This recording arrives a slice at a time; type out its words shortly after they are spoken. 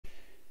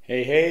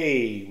Hey,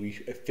 hey,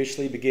 we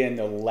officially begin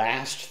the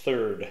last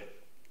third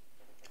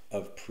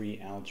of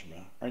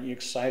pre-algebra. Aren't you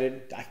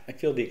excited? I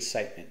feel the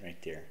excitement right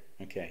there.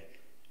 Okay.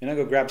 And I'll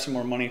go grab some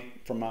more money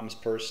from mom's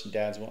purse and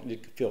dad's. Well,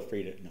 feel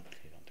free to, no,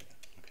 okay, don't do that.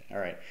 Okay, all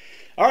right.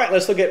 All right,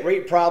 let's look at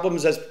rate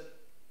problems as,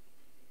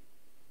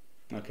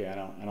 okay, I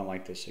don't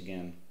like this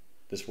again.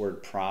 This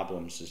word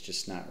problems is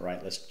just not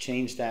right. Let's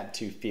change that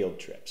to field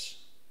trips.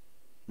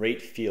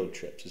 Rate field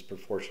trips is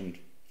proportion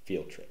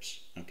field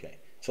trips. Okay.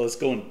 So let's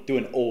go and do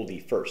an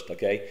oldie first,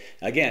 okay?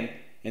 Again,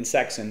 in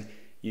Saxon,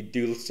 you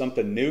do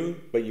something new,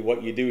 but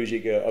what you do is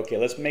you go, okay,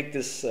 let's make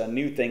this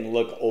new thing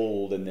look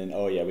old, and then,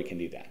 oh yeah, we can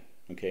do that.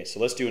 Okay, so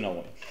let's do an old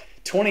one.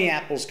 20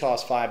 apples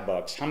cost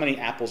 $5. How many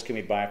apples can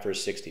we buy for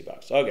 60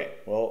 bucks? Okay,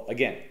 well,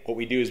 again, what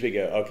we do is we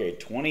go, okay,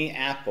 20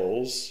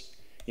 apples,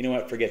 you know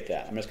what, forget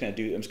that. I'm just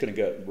gonna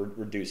go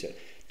reduce it.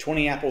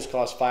 20 apples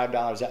cost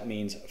 $5, that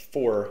means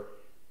 4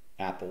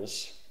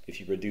 apples, if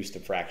you reduce the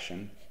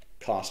fraction,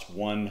 cost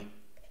 $1.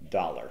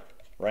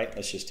 Right?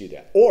 Let's just do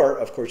that. Or,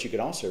 of course, you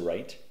could also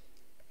write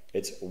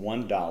it's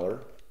 $1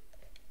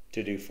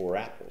 to do 4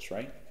 apples,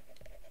 right?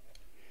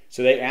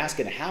 So they're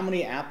asking, how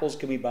many apples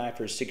can we buy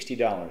for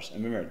 $60?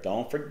 And remember,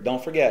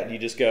 don't forget, you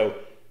just go,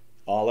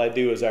 all I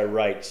do is I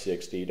write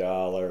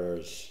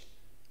 $60.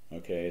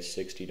 Okay,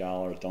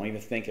 $60. Don't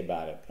even think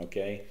about it,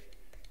 okay?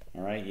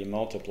 All right, you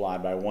multiply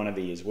by one of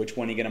these. Which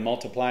one are you going to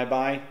multiply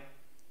by?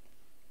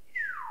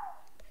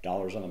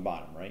 Dollars on the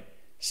bottom, right?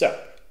 So,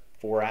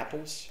 4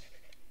 apples.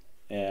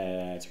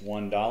 It's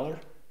 $1.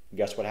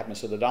 Guess what happens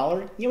to the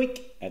dollar? Yoink,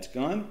 that's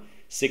gone.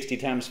 60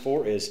 times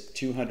 4 is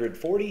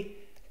 240,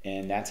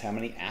 and that's how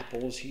many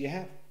apples you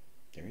have.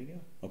 There you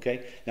go.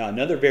 Okay. Now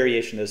another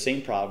variation of the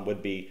same problem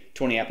would be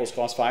 20 apples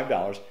cost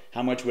 $5.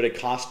 How much would it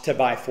cost to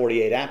buy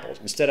 48 apples?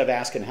 Instead of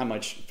asking how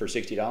much for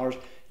 $60,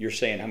 you're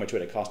saying how much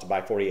would it cost to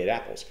buy 48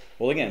 apples?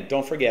 Well, again,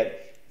 don't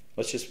forget.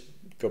 Let's just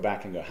go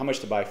back and go. How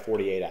much to buy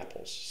 48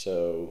 apples?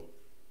 So.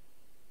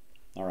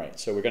 All right,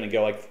 so we're going to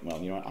go like, well,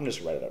 you know what, I'm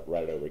just write it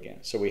over again.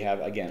 So we have,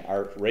 again,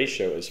 our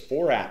ratio is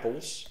 4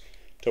 apples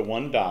to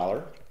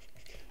 $1,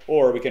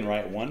 or we can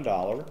write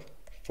 $1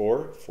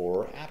 for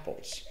 4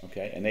 apples,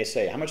 okay? And they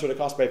say, how much would it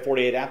cost to buy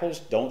 48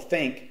 apples? Don't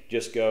think,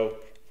 just go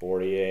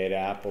 48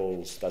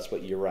 apples. That's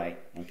what you write,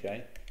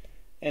 okay?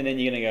 And then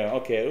you're going to go,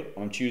 okay,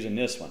 I'm choosing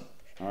this one,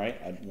 all right?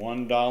 At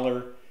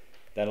 $1,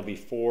 that'll be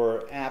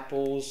 4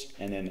 apples,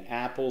 and then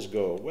apples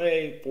go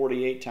away.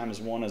 48 times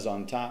 1 is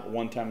on top,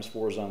 1 times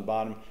 4 is on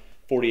bottom.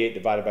 48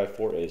 divided by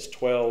 4 is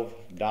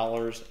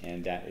 $12,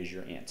 and that is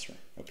your answer,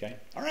 okay?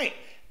 All right,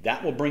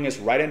 that will bring us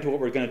right into what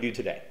we're going to do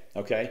today,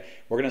 okay?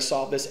 We're going to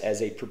solve this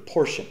as a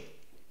proportion.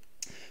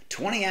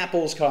 20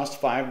 apples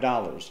cost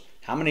 $5.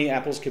 How many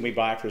apples can we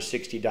buy for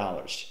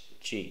 $60?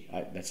 Gee,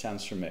 that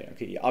sounds familiar.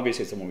 Okay,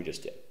 obviously it's the one we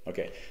just did.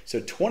 Okay, so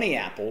 20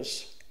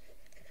 apples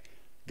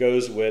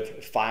goes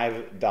with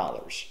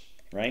 $5,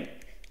 right?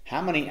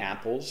 How many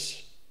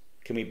apples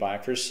can we buy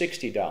for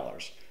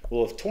 $60?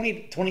 Well, if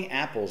 20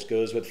 apples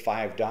goes with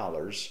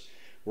 $5,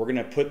 we're going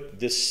to put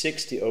this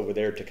 60 over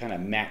there to kind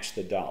of match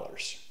the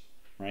dollars,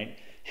 right?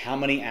 How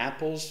many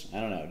apples?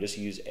 I don't know, just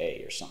use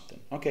A or something.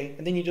 Okay,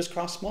 and then you just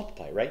cross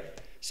multiply, right?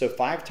 So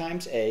 5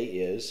 times A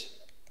is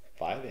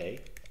 5A.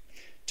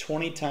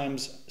 20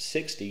 times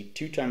 60,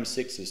 2 times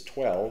 6 is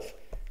 12.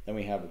 Then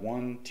we have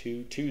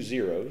 2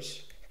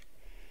 zeros.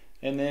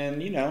 And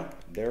then, you know,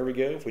 there we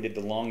go. If we did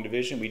the long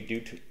division, we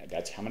do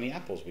that's how many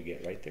apples we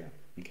get right there.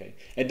 Okay.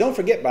 And don't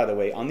forget, by the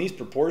way, on these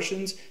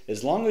proportions,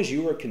 as long as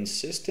you are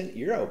consistent,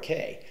 you're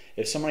okay.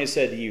 If somebody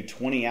said to you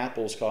 20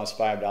 apples cost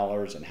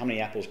 $5 and how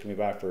many apples can we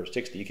buy for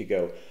 60, you could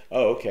go,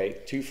 oh,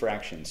 okay, 2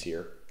 fractions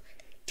here.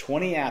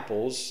 20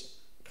 apples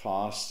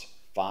cost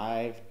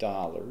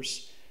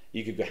 $5.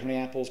 You could go, how many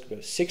apples could go?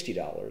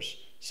 $60.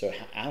 So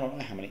I don't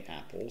know how many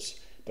apples,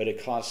 but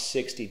it costs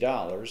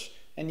 $60.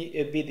 And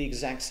it'd be the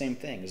exact same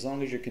thing. As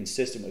long as you're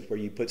consistent with where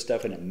you put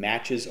stuff and it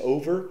matches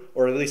over,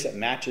 or at least it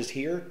matches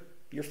here,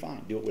 you're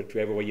fine. Do it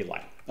whichever way you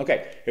like.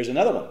 Okay, here's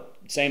another one.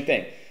 Same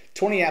thing.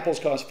 20 apples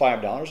cost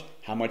 $5.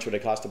 How much would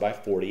it cost to buy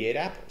 48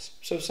 apples?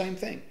 So same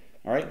thing.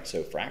 All right,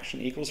 so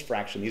fraction equals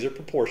fraction. These are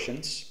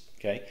proportions.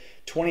 Okay,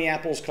 20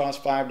 apples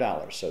cost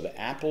 $5. So the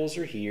apples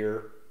are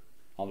here.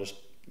 I'll just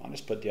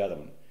put the other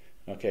one.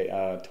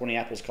 Okay, 20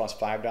 apples cost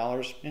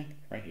 $5. Yeah,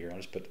 right here. I'll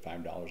just put the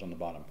 $5 on the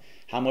bottom.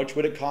 How much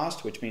would it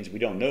cost? Which means we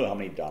don't know how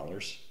many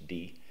dollars.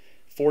 D.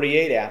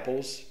 48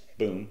 apples.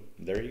 Boom.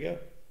 There you go.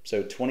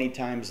 So 20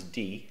 times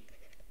D.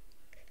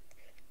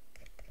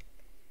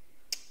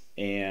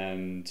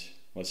 And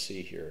let's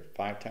see here.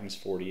 5 times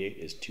 48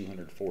 is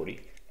 240.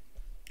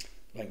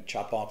 I can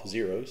chop off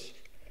zeros.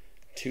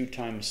 2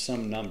 times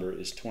some number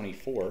is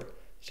 24.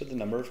 So the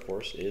number, of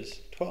course,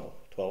 is 12.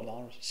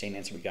 $12. Same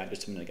answer we got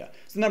just a minute ago.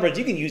 So the number is,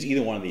 you can use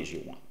either one of these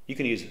you want. You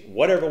can use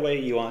whatever way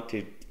you want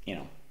to, you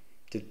know,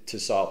 to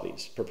solve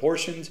these.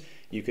 Proportions,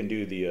 you can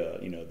do the,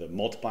 you know, the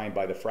multiplying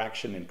by the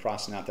fraction and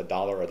crossing out the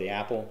dollar or the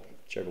apple,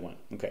 whichever one.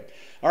 Okay.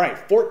 All right.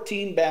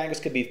 14 bags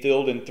could be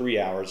filled in 3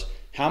 hours.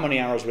 How many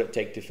hours would it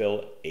take to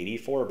fill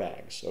 84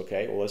 bags?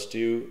 Okay. Well, let's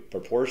do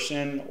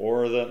proportion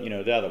or the, you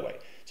know, the other way.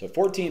 So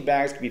 14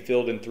 bags can be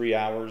filled in 3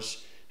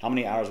 hours. How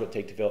many hours would it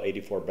take to fill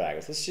 84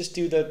 bags? Let's just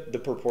do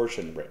the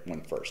proportion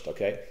one first,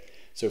 okay?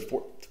 So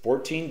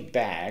 14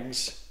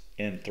 bags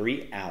in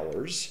 3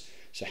 hours.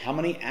 So how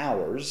many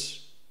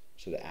hours?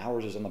 So the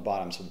hours is on the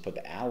bottom, so we'll put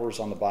the hours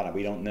on the bottom.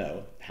 We don't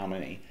know how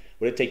many.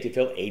 Would it take to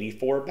fill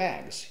 84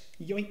 bags?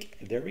 Yoink,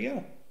 there we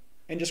go.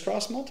 And just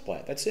cross multiply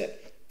it, that's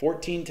it.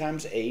 14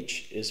 times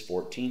h is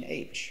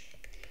 14h.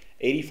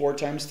 84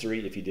 times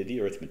 3, if you did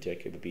the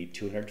arithmetic, it would be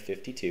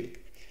 252.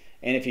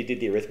 And if you did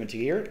the arithmetic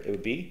here, it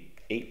would be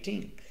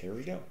 18. There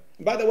we go.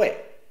 And by the way,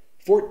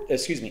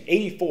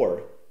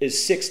 84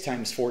 is 6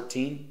 times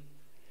 14.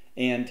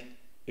 And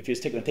if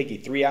it's going to take you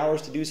 3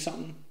 hours to do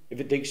something,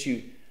 if it takes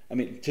you,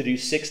 to do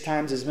 6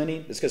 times as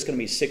many, it's going to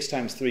be 6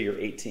 times 3 or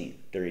 18.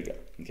 There you go.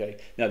 Okay.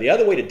 Now the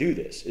other way to do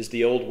this is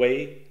the old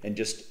way and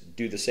just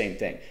do the same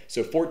thing.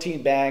 So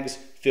 14 bags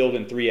filled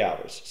in 3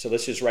 hours. So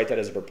let's just write that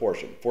as a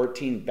proportion.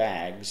 14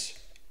 bags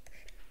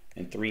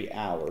in 3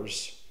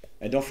 hours.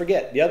 And don't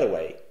forget, the other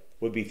way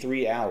would be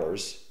 3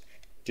 hours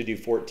to do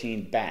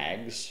 14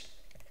 bags,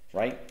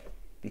 right?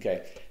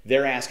 Okay.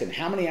 They're asking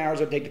how many hours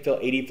would it take to fill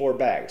 84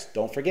 bags?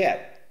 Don't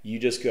forget, you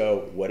just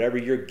go whatever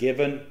you're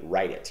given,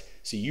 write it.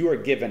 So you are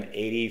given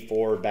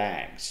 84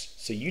 bags.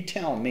 So you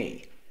tell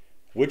me,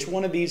 which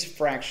one of these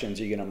fractions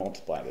are you going to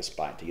multiply this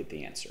by to get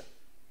the answer?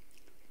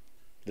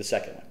 The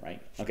second one,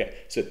 right? Okay,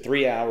 so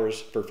 3 hours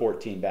for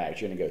 14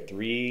 bags. You're going to go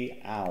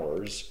 3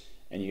 hours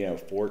and you go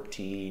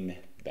 14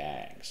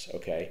 bags,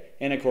 okay?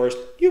 And of course,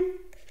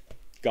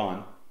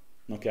 gone,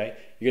 okay?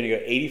 You're going to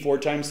go 84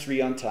 times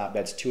 3 on top.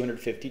 That's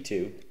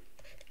 252.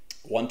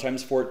 1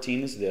 times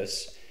 14 is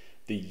this.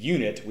 The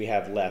unit we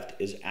have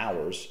left is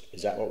hours.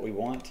 Is that what we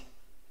want?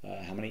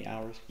 How many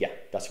hours? Yeah,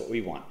 that's what we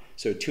want.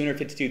 So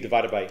 252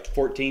 divided by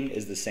 14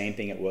 is the same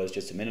thing it was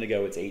just a minute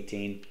ago. It's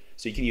 18.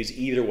 So you can use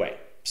either way.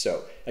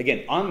 So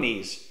again, on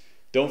these,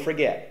 don't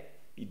forget,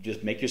 you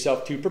just make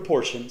yourself 2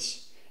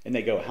 proportions and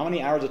they go, how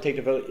many hours does it take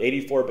to fill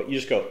 84? But you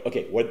just go,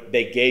 okay, what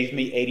they gave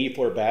me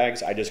 84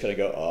 bags. I just got to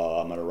go,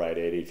 oh, I'm going to write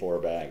 84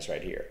 bags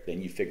right here.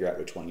 Then you figure out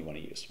which one you want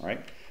to use, all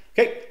right?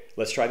 Okay,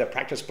 let's try the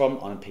practice problem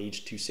on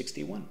page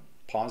 261.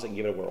 Pause and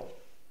give it a whirl.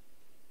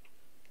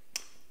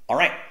 All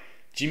right.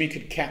 Jimmy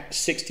could cap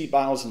 60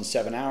 bottles in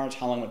 7 hours.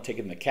 How long would it take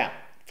him to cap?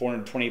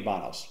 420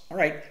 bottles. All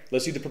right,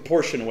 let's do the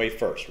proportion way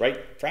first,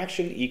 right?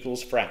 Fraction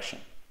equals fraction.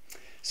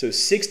 So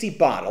 60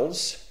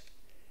 bottles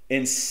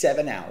in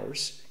 7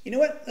 hours. You know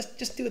what? Let's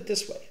just do it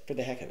this way for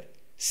the heck of it.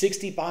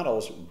 60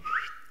 bottles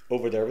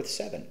over there with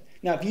 7.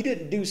 Now, if you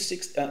didn't do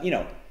 60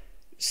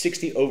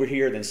 over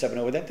here, then 7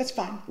 over there, that's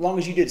fine. As long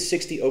as you did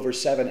 60 over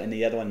 7 and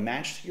the other one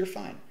matched, you're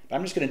fine. But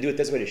I'm just going to do it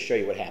this way to show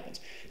you what happens.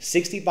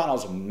 60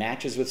 bottles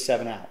matches with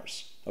 7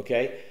 hours.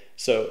 Okay,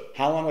 so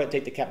how long would it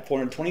take to cap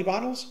 420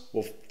 bottles?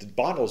 Well, the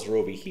bottles are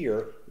over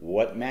here.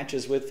 What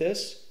matches with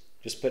this?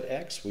 Just put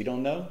X. We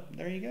don't know.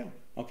 There you go.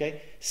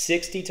 Okay,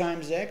 60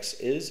 times X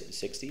is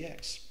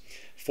 60X.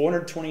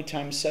 420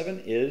 times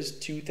 7 is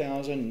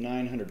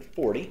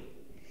 2,940.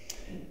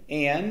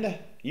 And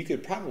you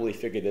could probably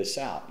figure this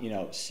out.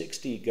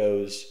 60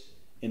 goes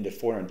into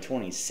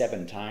 420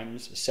 7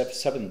 times.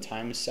 7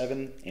 times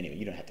 7. Anyway,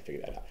 you don't have to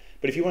figure that out.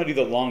 But if you want to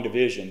do the long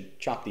division,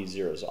 chop these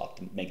zeros off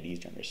to make it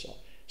easier on yourself.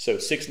 So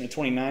 6 into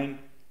 29,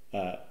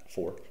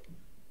 4.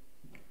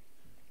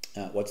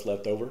 What's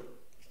left over?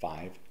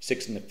 5.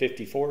 6 into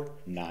 54,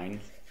 9.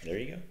 There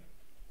you go.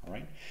 All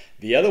right.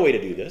 The other way to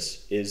do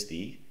this is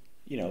the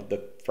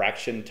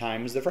fraction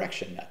times the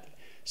fraction method.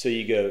 So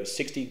you go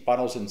 60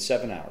 bottles in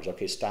 7 hours.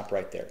 Okay, stop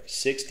right there.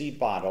 60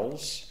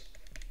 bottles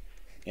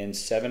in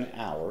 7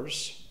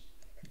 hours,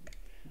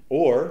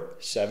 or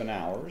 7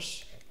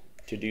 hours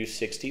to do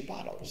 60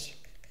 bottles.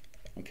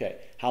 Okay,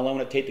 how long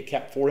would it take to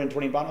cap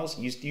 420 bottles?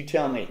 You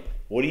tell me.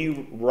 What do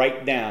you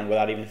write down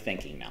without even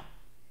thinking now?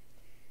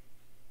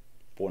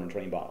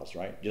 420 bottles,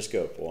 right? Just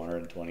go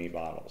 420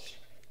 bottles.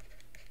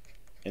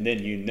 And then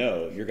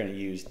you're going to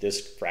use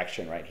this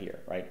fraction right here,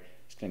 right?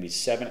 It's going to be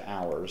 7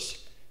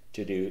 hours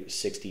to do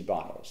 60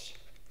 bottles.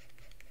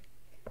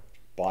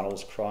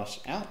 Bottles cross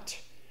out.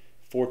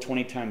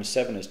 420 times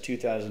 7 is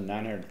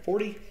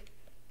 2,940.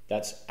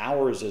 That's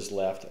hours is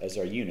left as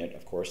our unit,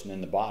 of course, and then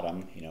the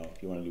bottom,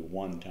 if you want to do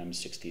 1 times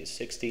 60 is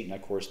 60, and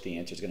of course the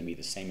answer is going to be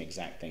the same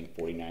exact thing,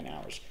 49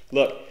 hours.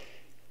 Look,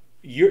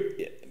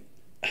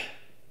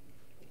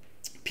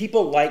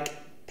 people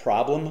like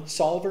problem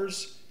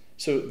solvers,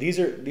 so these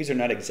are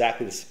not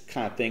exactly the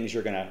kind of things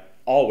you're going to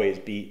always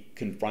be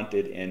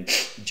confronted in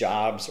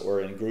jobs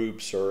or in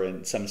groups or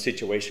in some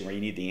situation where you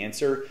need the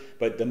answer.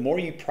 But the more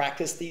you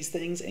practice these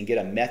things and get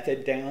a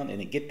method down and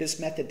then get this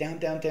method down,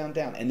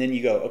 and then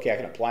you go, okay, I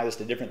can apply this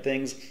to different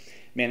things.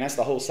 Man, that's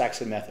the whole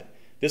Saxon method.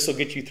 This will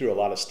get you through a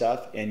lot of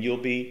stuff, and you'll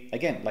be,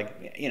 again,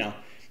 like,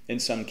 in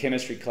some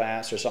chemistry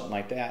class or something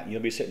like that, and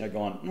you'll be sitting there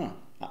going,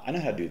 I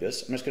know how to do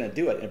this. I'm just going to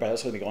do it. And everybody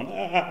else will be going,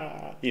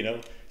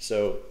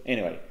 So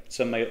anyway,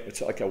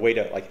 it's like a way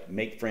to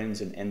make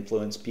friends and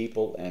influence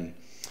people. And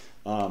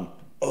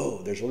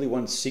there's really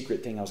one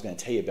secret thing I was going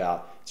to tell you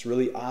about. It's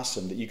really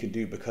awesome that you can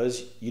do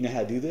because you know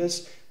how to do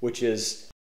this, which is